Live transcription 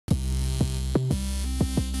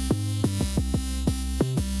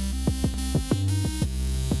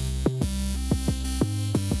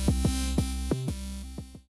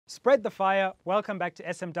Spread the fire. Welcome back to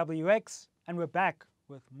SMWX, and we're back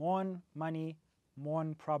with more money, more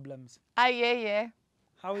problems. Ayeye.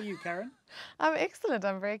 How are you, Karyn? I'm excellent.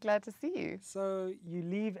 I'm very glad to see you. So you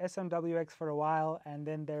leave SMWX for a while, and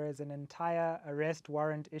then there is an entire arrest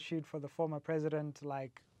warrant issued for the former president.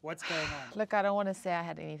 Like, what's going on? Look, I don't want to say I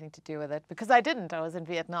had anything to do with it because I didn't. I was in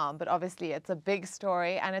Vietnam, but obviously it's a big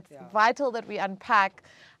story, and it's vital that we unpack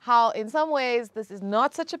how in some ways this is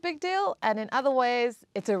not such a big deal, and in other ways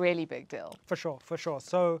it's a really big deal. For sure, for sure.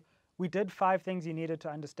 So we did 5 things you needed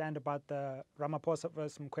to understand about the Ramaphosa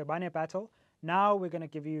versus Mqwebane battle. Now we're going to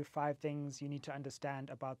give you 5 things you need to understand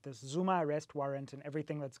about this Zuma arrest warrant and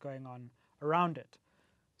everything that's going on around it.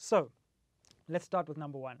 So let's start with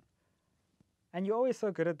number 1. And you're always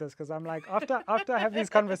so good at this because I'm like, after I have these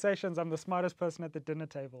conversations, I'm the smartest person at the dinner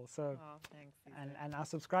table. So, thanks. And our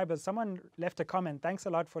subscribers, someone left a comment. Thanks a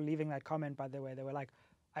lot for leaving that comment, by the way. They were like,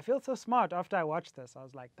 I feel so smart after I watched this. I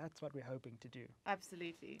was like, that's what we're hoping to do.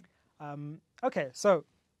 Absolutely. Okay, so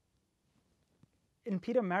in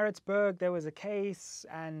Pietermaritzburg, there was a case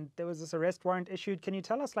and there was this arrest warrant issued. Can you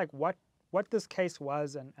tell us like what this case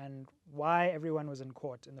was and why everyone was in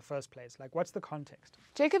court in the first place? Like, what's the context?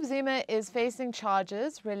 Jacob Zuma is facing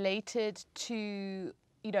charges related to,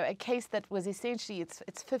 a case that was essentially,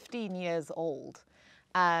 it's 15 years old.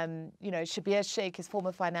 Shabir Sheikh, his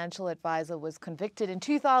former financial advisor, was convicted in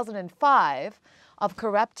 2005 of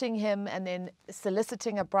corrupting him and then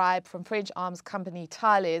soliciting a bribe from French arms company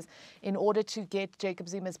Thales in order to get Jacob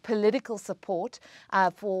Zuma's political support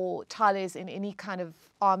for Thales in any kind of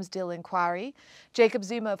arms deal inquiry. Jacob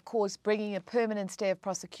Zuma, of course, bringing a permanent stay of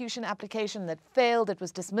prosecution application that failed. It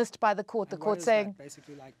was dismissed by the court. The court saying,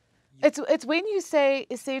 basically like, it's when you say,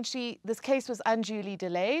 essentially, this case was unduly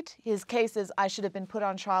delayed. His case is, I should have been put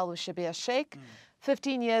on trial with Shabir Sheikh.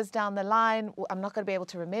 15 years down the line, I'm not going to be able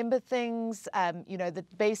to remember things. That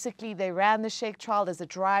basically they ran the Sheikh trial as a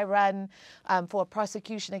dry run for a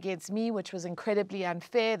prosecution against me, which was incredibly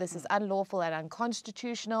unfair. This is unlawful and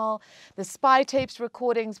unconstitutional. The spy tapes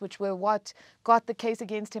recordings, which were what got the case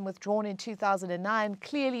against him withdrawn in 2009,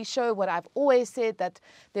 clearly show what I've always said, that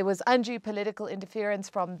there was undue political interference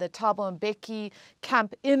from the Thabo Mbeki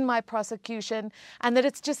camp in my prosecution, and that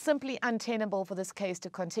it's just simply untenable for this case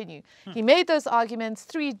to continue. He made those arguments.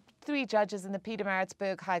 Three judges in the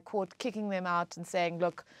Pietermaritzburg High Court kicking them out and saying,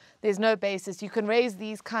 look, there's no basis. You can raise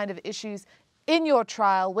these kind of issues in your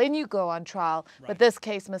trial when you go on trial, but this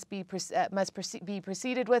case must be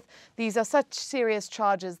proceeded with. These are such serious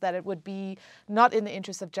charges that it would be not in the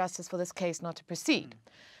interest of justice for this case not to proceed.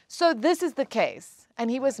 So this is the case,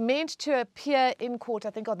 and he was meant to appear in court, I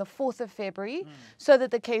think, on the 4th of February, so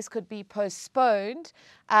that the case could be postponed.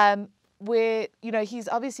 Where, he's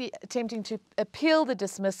obviously attempting to appeal the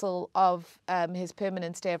dismissal of his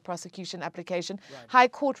permanent stay of prosecution application. High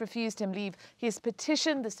Court refused him leave. He's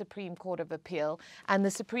petitioned the Supreme Court of Appeal, and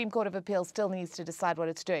the Supreme Court of Appeal still needs to decide what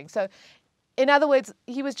it's doing. So, in other words,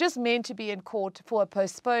 he was just meant to be in court for a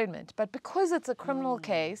postponement. But because it's a criminal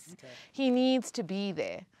case, he needs to be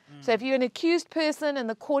there. So if you're an accused person and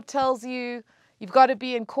the court tells you, you've got to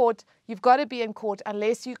be in court. You've got to be in court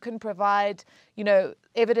unless you can provide,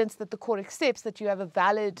 evidence that the court accepts that you have a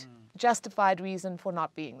valid, justified reason for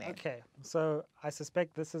not being there. Okay, so I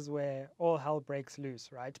suspect this is where all hell breaks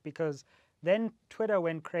loose, right? Because then Twitter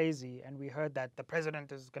went crazy and we heard that the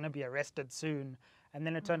president is going to be arrested soon. And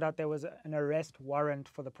then it turned out there was an arrest warrant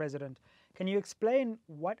for the president. Can you explain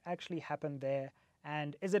what actually happened there?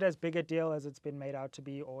 And is it as big a deal as it's been made out to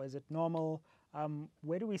be, or is it normal?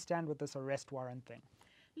 Where do we stand with this arrest warrant thing?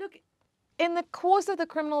 Look, in the course of the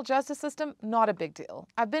criminal justice system, not a big deal.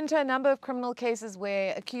 I've been to a number of criminal cases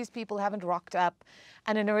where accused people haven't rocked up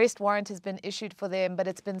and an arrest warrant has been issued for them, but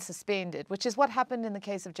it's been suspended, which is what happened in the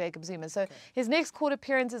case of Jacob Zuma. So his next court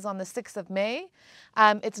appearance is on the 6th of May.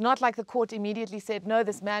 It's not like the court immediately said, no,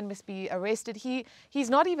 this man must be arrested. He's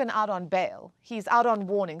not even out on bail. He's out on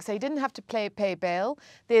warning. So he didn't have to pay bail.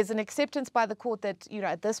 There's an acceptance by the court that,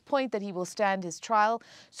 at this point that he will stand his trial.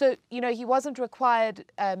 So, he wasn't required,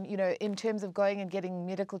 in terms of going and getting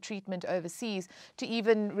medical treatment overseas to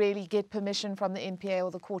even really get permission from the NPA or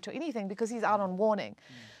the court or anything because he's out on warning.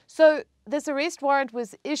 So this arrest warrant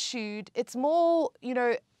was issued. It's more,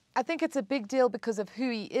 I think it's a big deal because of who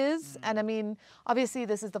he is. And I mean, obviously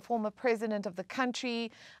this is the former president of the country.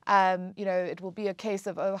 It will be a case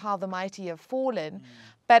of, oh, how the mighty have fallen.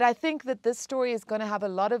 But I think that this story is going to have a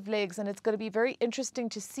lot of legs, and it's going to be very interesting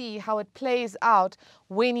to see how it plays out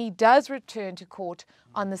when he does return to court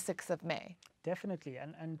on the 6th of May. Definitely.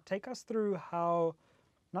 And take us through how,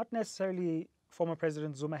 not necessarily former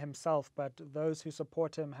President Zuma himself, but those who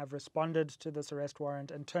support him have responded to this arrest warrant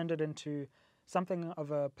and turned it into something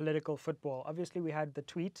of a political football. Obviously, we had the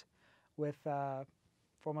tweet with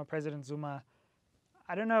former President Zuma.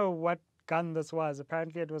 I don't know what gun this was.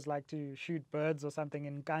 Apparently, it was like to shoot birds or something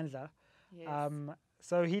in Kandla. Yes.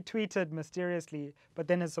 So he tweeted mysteriously, but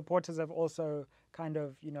then his supporters have also kind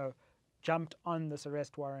of, jumped on this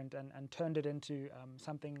arrest warrant and turned it into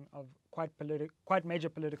something of quite major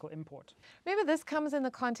political import. Remember, this comes in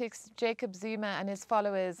the context of Jacob Zuma and his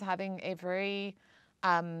followers having a very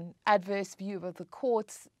adverse view of the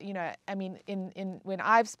courts. I mean, when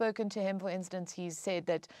I've spoken to him, for instance, he's said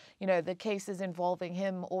that, the cases involving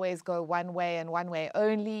him always go one way and one way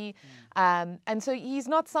only. And so he's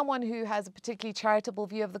not someone who has a particularly charitable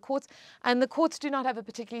view of the courts, and the courts do not have a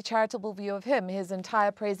particularly charitable view of him. His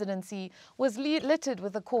entire presidency was littered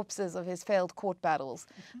with the corpses of his failed court battles.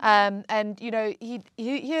 And, he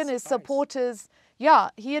and his supporters,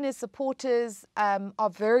 he and his supporters are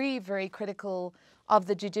very, very critical of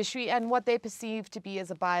the judiciary and what they perceive to be as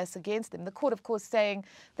a bias against them. The court, of course, saying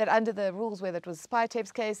that under the rules, whether it was Spy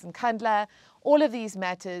Tapes case and Kandla, all of these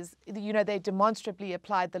matters, they demonstrably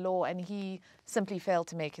applied the law and he simply failed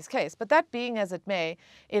to make his case. But that being as it may,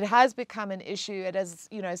 it has become an issue. It has,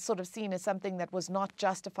 sort of seen as something that was not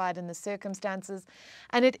justified in the circumstances.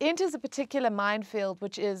 And it enters a particular minefield,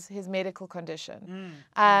 which is his medical condition.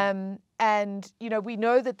 And, we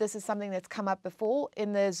know that this is something that's come up before.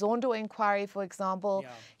 In the Zondo inquiry, for example,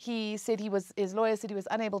 he said his lawyer said he was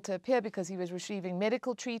unable to appear because he was receiving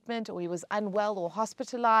medical treatment or he was unwell or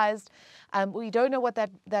hospitalized. We don't know what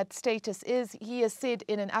that status is. He has said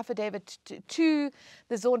in an affidavit to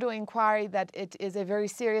the Zondo inquiry that it is a very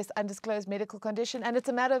serious undisclosed medical condition and it's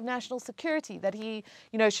a matter of national security that he,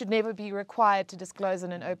 should never be required to disclose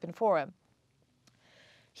in an open forum.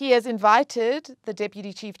 He has invited the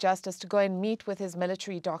Deputy Chief Justice to go and meet with his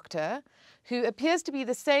military doctor, who appears to be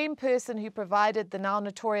the same person who provided the now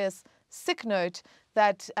notorious sick note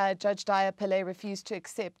that Judge Daya Pillay refused to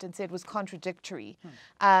accept and said was contradictory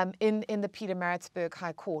in the Pietermaritzburg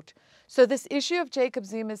High Court. So this issue of Jacob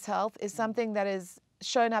Zuma's health is something that is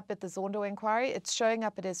shown up at the Zondo inquiry, it's showing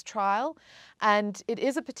up at his trial, and it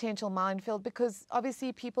is a potential minefield because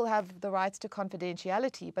obviously people have the rights to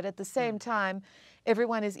confidentiality, but at the same time,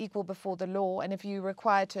 everyone is equal before the law, and if you're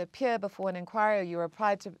required to appear before an inquiry or you're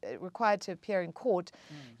required to appear in court,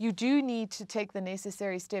 you do need to take the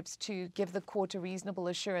necessary steps to give the court a reasonable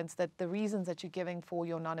assurance that the reasons that you're giving for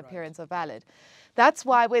your non-appearance are valid. That's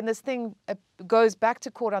why when this thing goes back to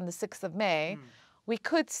court on the 6th of May, we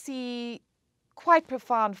could see quite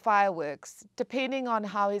profound fireworks, depending on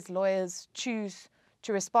how his lawyers choose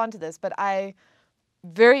to respond to this. But I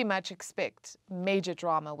very much expect major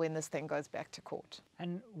drama when this thing goes back to court.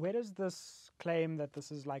 And where does this claim that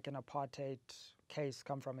this is like an apartheid case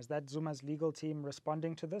come from? Is that Zuma's legal team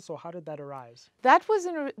responding to this, or how did that arise? That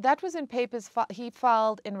was in papers he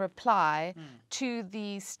filed in reply to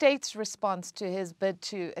the state's response to his bid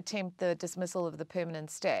to attempt the dismissal of the permanent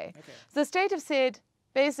stay. Okay. So the state have said,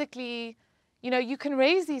 basically, you can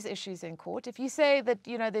raise these issues in court. If you say that,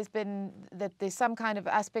 there's some kind of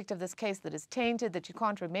aspect of this case that is tainted, that you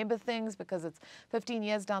can't remember things because it's 15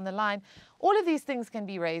 years down the line, all of these things can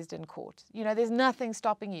be raised in court. There's nothing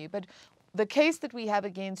stopping you. But the case that we have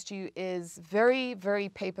against you is very, very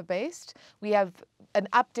paper-based. We have an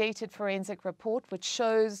updated forensic report which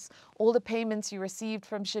shows all the payments you received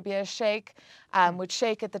from Shibir Sheikh, which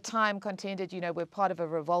Sheikh at the time contended, were part of a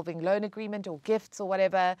revolving loan agreement or gifts or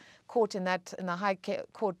whatever. Court in the High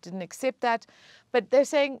Court didn't accept that. But they're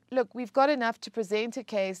saying, look, we've got enough to present a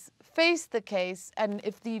case, face the case, and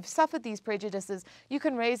if you've suffered these prejudices, you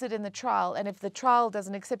can raise it in the trial, and if the trial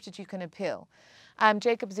doesn't accept it, you can appeal.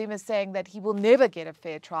 Jacob Zuma is saying that he will never get a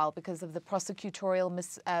fair trial because of the prosecutorial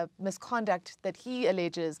misconduct that he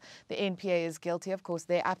alleges the NPA is guilty. Of course,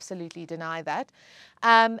 they absolutely deny that.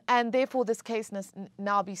 And therefore, this case must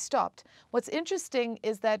now be stopped. What's interesting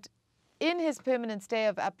is that in his permanent stay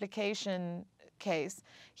of application case,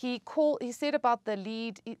 he said about the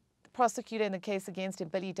lead prosecutor in the case against him,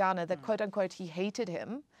 Billy Downer, that quote unquote he hated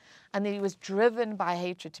him and that he was driven by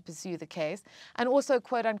hatred to pursue the case, and also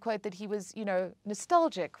quote unquote that he was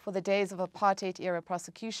nostalgic for the days of apartheid era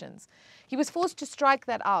prosecutions. He was forced to strike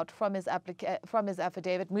that out from his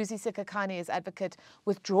affidavit. Muzi Sikhakhane, his advocate,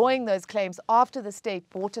 withdrawing those claims after the state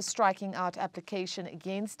brought a striking out application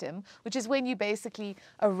against him, which is when you basically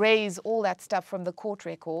erase all that stuff from the court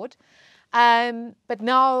record. But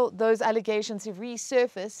now those allegations have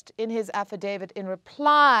resurfaced in his affidavit in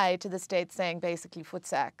reply to the state saying basically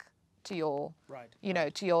footsack to your,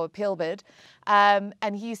 to your appeal bid. And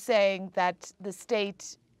he's saying that the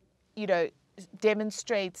state,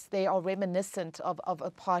 demonstrates they are reminiscent of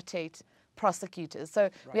apartheid prosecutors. So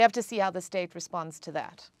we have to see how the state responds to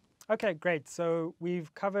that. Okay, great. So we've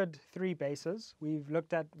covered 3 bases. We've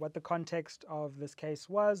looked at what the context of this case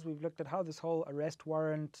was. We've looked at how this whole arrest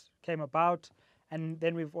warrant came about. And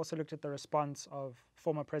then we've also looked at the response of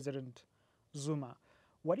former President Zuma.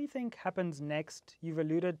 What do you think happens next? You've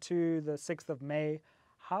alluded to the 6th of May.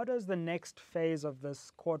 How does the next phase of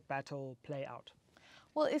this court battle play out?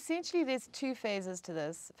 Well, essentially, there's 2 phases to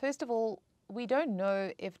this. First of all, we don't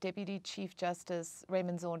know if Deputy Chief Justice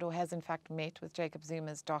Raymond Zondo has in fact met with Jacob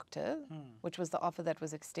Zuma's doctor, which was the offer that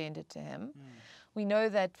was extended to him. We know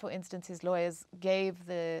that, for instance, his lawyers gave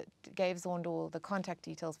Zondo the contact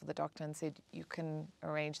details for the doctor and said, you can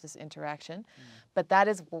arrange this interaction. But that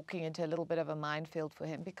is walking into a little bit of a minefield for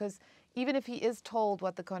him, because even if he is told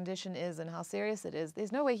what the condition is and how serious it is,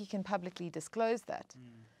 there's no way he can publicly disclose that.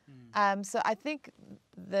 So I think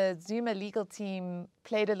the Zuma legal team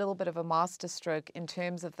played a little bit of a masterstroke in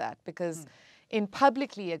terms of that, because in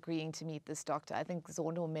publicly agreeing to meet this doctor, I think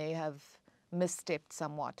Zondo may have misstepped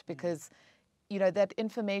somewhat, because you know, that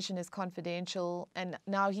information is confidential, and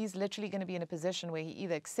now he's literally going to be in a position where he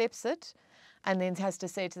either accepts it and then has to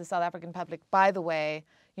say to the South African public, by the way,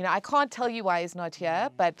 you know, I can't tell you why he's not here,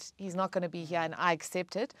 but he's not going to be here and I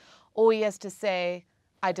accept it. Or he has to say,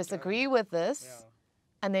 I disagree with this,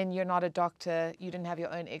 and then you're not a doctor, you didn't have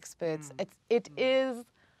your own experts. It is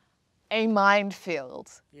a minefield.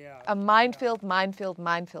 A minefield,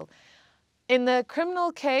 minefield. In the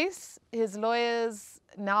criminal case, his lawyers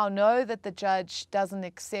now know that the judge doesn't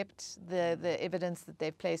accept the evidence that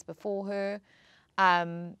they've placed before her.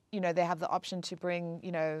 You know, they have the option to bring,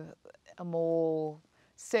 you know, a more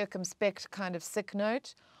circumspect kind of sick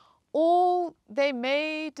note, or they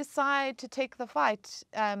may decide to take the fight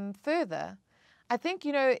further. I think,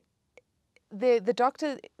 you know, the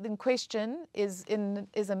doctor in question is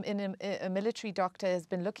a military doctor, has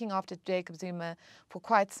been looking after Jacob Zuma for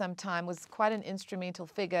quite some time, was quite an instrumental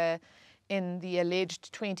figure in the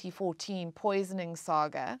alleged 2014 poisoning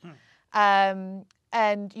saga.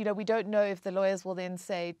 And, you know, we don't know if the lawyers will then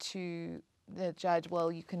say to the judge,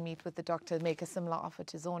 well, you can meet with the doctor, make a similar offer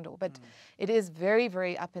to Zondo. But it is very,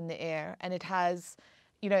 very up in the air. And it has,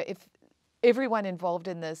 you know, if everyone involved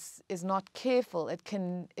in this is not careful, it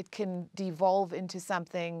can devolve into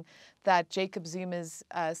something that Jacob Zuma's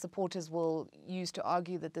supporters will use to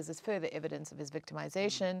argue that this is further evidence of his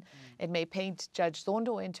victimization. It may paint Judge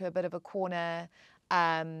Zondo into a bit of a corner,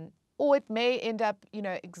 or it may end up, you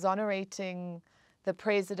know, exonerating the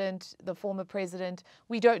president, the former president.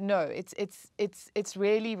 We don't know. It's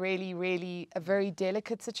really, really, really a very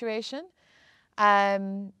delicate situation,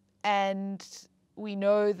 and we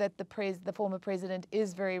know that the former president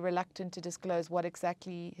is very reluctant to disclose what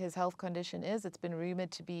exactly his health condition is. It's been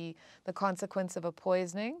rumored to be the consequence of a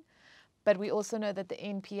poisoning. But we also know that the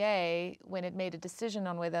NPA, when it made a decision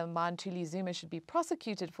on whether Mpofu-Walsh Zuma should be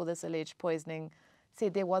prosecuted for this alleged poisoning,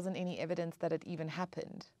 said there wasn't any evidence that it even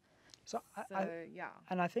happened.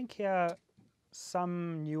 And I think here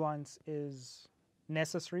some nuance is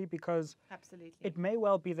necessary, because it may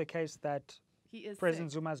well be the case that President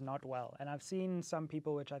Zuma is not well. And I've seen some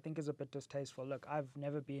people, which I think is a bit distasteful. Look, I've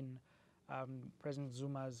never been President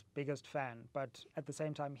Zuma's biggest fan, but at the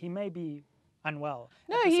same time, he may be unwell.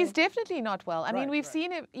 No, he's definitely not well. I mean, we've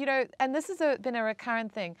seen it, you know, and this has been a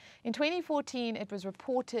recurrent thing. In 2014, it was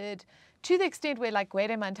reported to the extent where, like,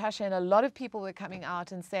 Gwede Mantashe and a lot of people were coming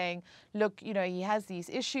out and saying, look, you know, he has these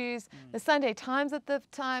issues. The Sunday Times at the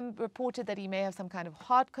time reported that he may have some kind of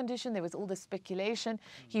heart condition. There was all this speculation.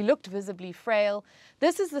 He looked visibly frail.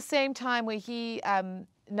 This is the same time where he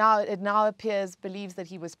now appears, believes that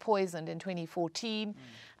he was poisoned in 2014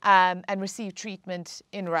 and received treatment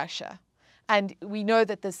in Russia. And we know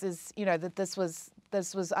that this is, you know, that this was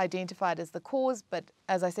identified as the cause, but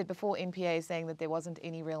as I said before, NPA is saying that there wasn't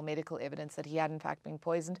any real medical evidence that he had in fact been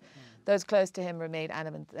poisoned. Those close to him remained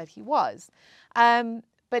adamant that he was.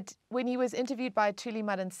 But when he was interviewed by Thuli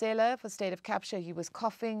Madonsela for State of Capture, he was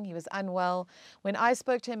coughing, he was unwell. When I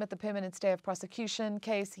spoke to him at the permanent stay of prosecution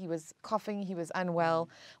case, he was coughing, he was unwell.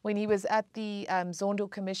 When he was at the Zondo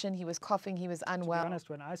Commission, he was coughing, he was unwell. To be honest,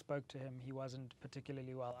 when I spoke to him, he wasn't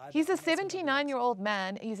particularly well either. He's a 79-year-old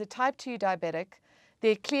man. He's a type 2 diabetic.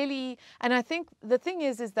 They're clearly, and I think the thing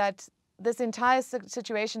is that this entire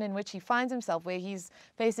situation in which he finds himself, where he's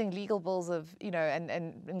facing legal bills of, you know, and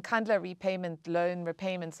Nkandla loan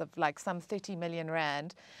repayments of like some 30 million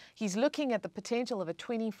rand, he's looking at the potential of a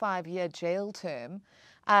 25-year jail term.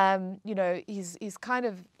 You know, he's kind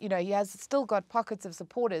of, you know, he has still got pockets of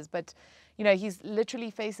supporters, but, you know, he's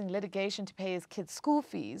literally facing litigation to pay his kids' school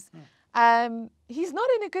fees. he's not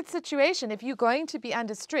in a good situation. If you're going to be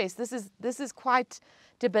under stress, this is quite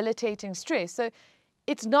debilitating stress. So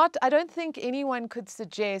it's not, I don't think anyone could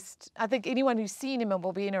suggest, I think anyone who's seen him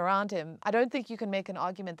or been around him, I don't think you can make an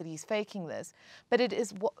argument that he's faking this. But it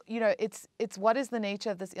is, it's what is the nature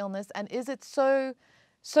of this illness, and is it so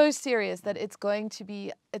serious that he's going to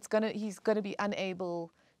be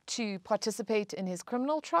unable to participate in his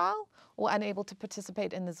criminal trial or unable to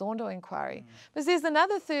participate in the Zondo inquiry. But there's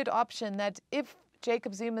another third option, that if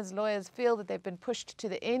Jacob Zuma's lawyers feel that they've been pushed to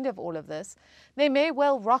the end of all of this, they may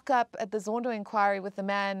well rock up at the Zondo inquiry with the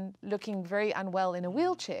man looking very unwell in a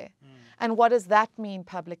wheelchair. And what does that mean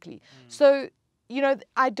publicly? So,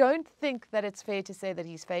 I don't think that it's fair to say that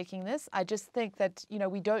he's faking this. I just think that,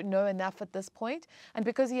 we don't know enough at this point. And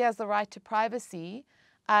because he has the right to privacy,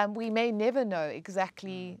 we may never know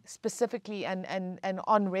exactly, specifically and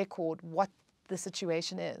on record what the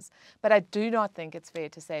situation is. But I do not think it's fair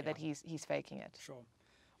to say that he's faking it. Sure.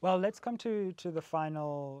 Well, let's come to the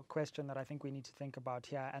final question that I think we need to think about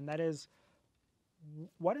here, and that is,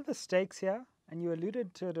 what are the stakes here? And you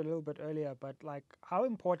alluded to it a little bit earlier, but like, how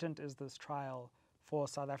important is this trial for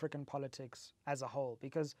South African politics as a whole?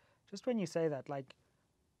 Because just when you say that, like,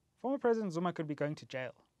 former President Zuma could be going to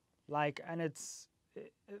jail, like, and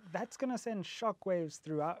that's going to send shockwaves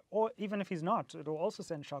throughout, or even if he's not, it will also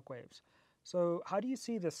send shockwaves. So how do you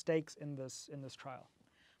see the stakes in this trial?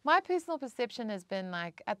 My personal perception has been,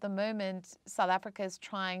 like, at the moment, South Africa is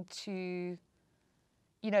trying to,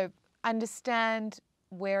 understand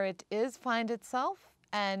where it is, find itself,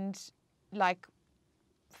 and, like,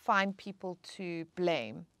 find people to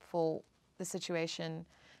blame for the situation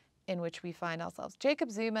in which we find ourselves. Jacob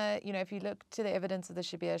Zuma, if you look to the evidence of the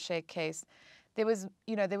Shabir Sheikh case, there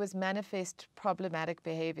was manifest problematic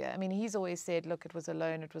behavior. I mean, he's always said, look, it was a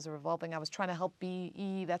loan, it was a revolving. I was trying to help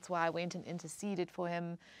BE, that's why I went and interceded for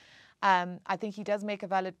him. I think he does make a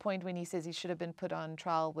valid point when he says he should have been put on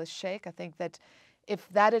trial with Sheikh. I think that if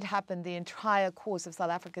that had happened, the entire course of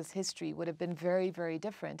South Africa's history would have been very, very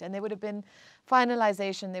different. And there would have been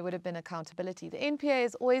finalization, there would have been accountability. The NPA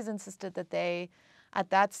has always insisted that they,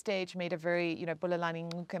 at that stage, made a very,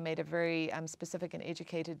 Bulelani Ngcuka made a very specific and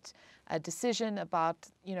educated decision about,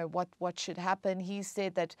 what should happen. He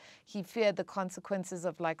said that he feared the consequences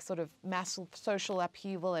of, like, sort of massive social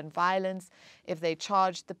upheaval and violence if they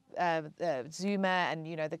charged the Zuma, and,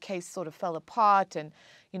 the case sort of fell apart, and,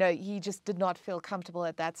 he just did not feel comfortable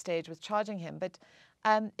at that stage with charging him. But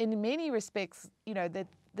in many respects, that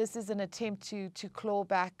this is an attempt to claw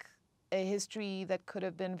back a history that could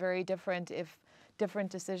have been very different if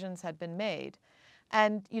different decisions had been made.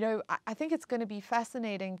 And, I think it's going to be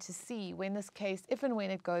fascinating to see when this case, if and when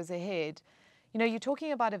it goes ahead, you're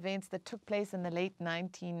talking about events that took place in the late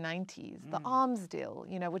 1990s, the arms deal,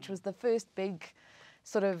 which was the first big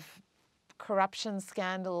sort of corruption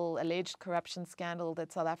scandal, alleged corruption scandal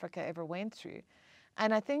that South Africa ever went through.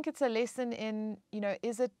 And I think it's a lesson in,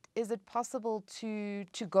 is it possible to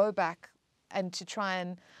go back and to try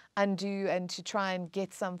and undo and to try and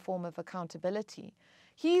get some form of accountability.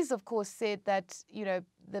 He's, of course, said that,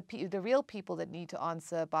 the real people that need to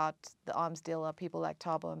answer about the arms deal are people like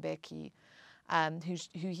Thabo Mbeki,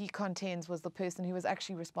 who he contends was the person who was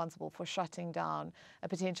actually responsible for shutting down a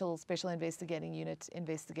potential special investigating unit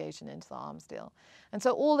investigation into the arms deal. And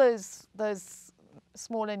so all those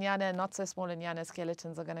small Nyana and not so small Nyana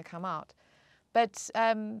skeletons are going to come out. But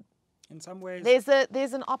in some ways,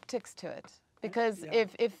 there's an optics to it, because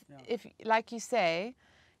if like you say,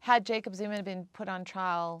 had Jacob Zuma been put on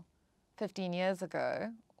trial 15 years ago,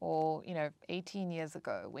 or 18 years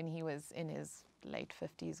ago, when he was in his late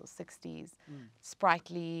 50s or 60s,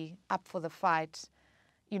 sprightly, up for the fight,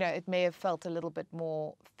 it may have felt a little bit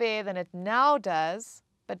more fair than it now does.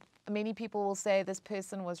 But many people will say this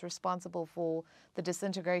person was responsible for the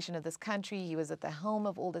disintegration of this country. He was at the helm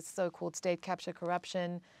of all this so-called state capture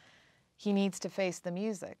corruption. He needs to face the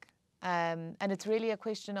music. And it's really a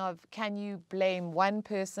question of, can you blame one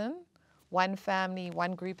person, one family,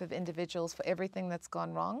 one group of individuals for everything that's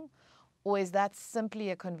gone wrong? Or is that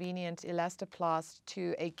simply a convenient elastoplast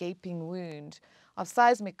to a gaping wound of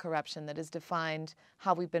seismic corruption that has defined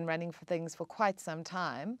how we've been running for things for quite some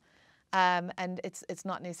time? And it's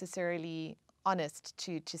not necessarily honest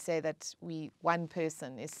to say that one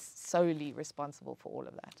person is solely responsible for all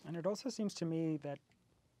of that. And it also seems to me that,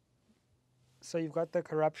 so you've got the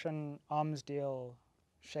corruption arms deal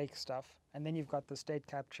Sheikh stuff, and then you've got the state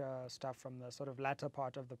capture stuff from the sort of latter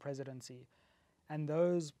part of the presidency. And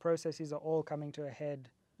those processes are all coming to a head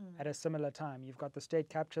at a similar time. You've got the state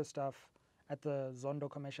capture stuff at the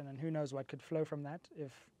Zondo Commission, and who knows what could flow from that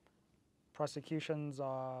if prosecutions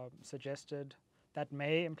are suggested that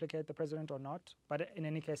may implicate the president or not. But in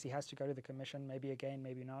any case, he has to go to the commission, maybe again,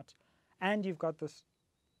 maybe not. And you've got this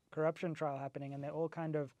corruption trial happening, and they're all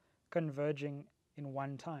kind of converging in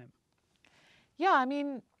one time. Yeah, I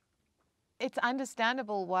mean, it's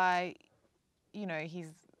understandable why, you know,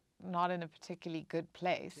 he's not in a particularly good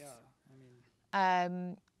place. Yeah, I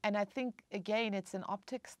mean... And I think, again, it's an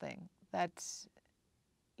optics thing that,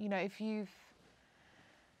 you know, if you've,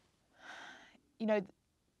 you know,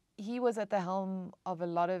 he was at the helm of a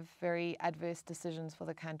lot of very adverse decisions for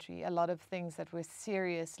the country, a lot of things that were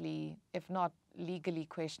seriously, if not legally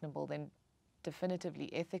questionable, then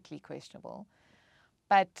definitively ethically questionable.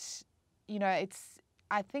 But, you know,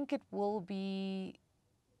 I think it will be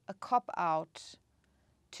a cop-out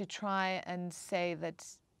to try and say that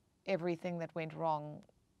everything that went wrong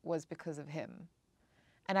was because of him.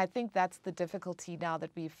 And I think that's the difficulty now that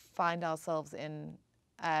we find ourselves in.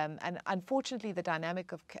 And unfortunately, the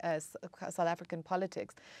dynamic of South African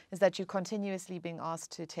politics is that you're continuously being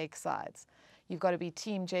asked to take sides. You've got to be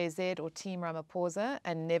Team JZ or Team Ramaphosa,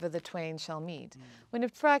 and never the twain shall meet. When in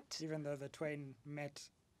fact... Even though the twain met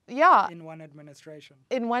in one administration.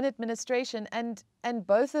 In one administration, and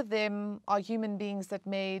both of them are human beings that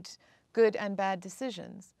made good and bad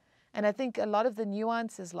decisions. And I think a lot of the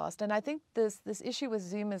nuance is lost. And I think this issue with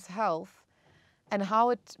Zuma's health and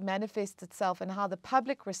how it manifests itself and how the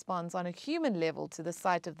public responds on a human level to the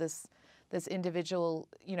sight of this individual,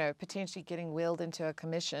 you know, potentially getting wheeled into a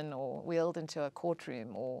commission or wheeled into a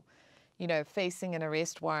courtroom or, you know, facing an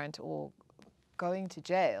arrest warrant or going to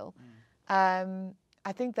jail.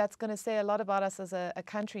 I think that's going to say a lot about us as a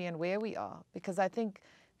country and where we are, because I think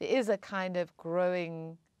there is a kind of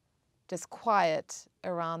growing disquiet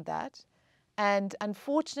around that. And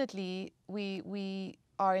unfortunately, we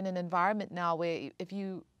are in an environment now where if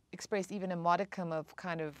you express even a modicum of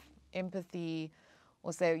kind of empathy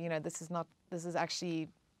or say, you know, this is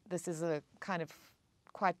a kind of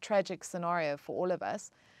quite tragic scenario for all of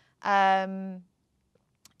us,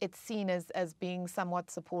 it's seen as being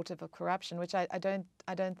somewhat supportive of corruption, which I don't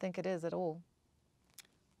think it is at all.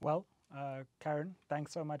 Well, Karyn,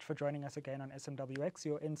 thanks so much for joining us again on SMWX.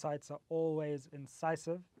 Your insights are always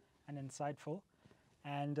incisive and insightful.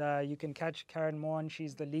 And you can catch Karyn Maughan.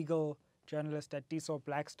 She's the legal journalist at Tiso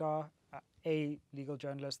Blackstar, a legal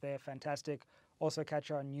journalist there, fantastic. Also catch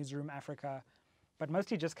her on Newsroom Africa, but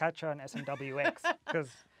mostly just catch her on SMWX. Because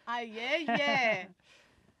Ayeye.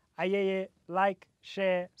 Ayeye, like,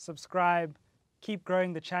 share, subscribe, keep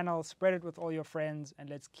growing the channel, spread it with all your friends, and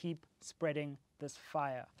let's keep spreading this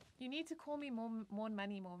fire. You need to call me more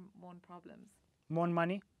money, more problems. More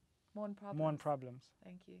money? More problems. More problems.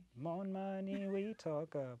 Thank you. More money we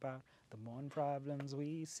talk about, the more problems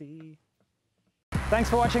we see. Thanks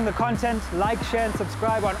for watching the content. Like, share, and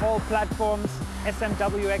subscribe on all platforms.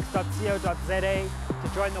 smwx.co.za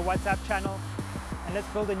to join the WhatsApp channel. And let's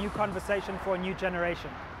build a new conversation for a new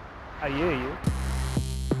generation. I hear you.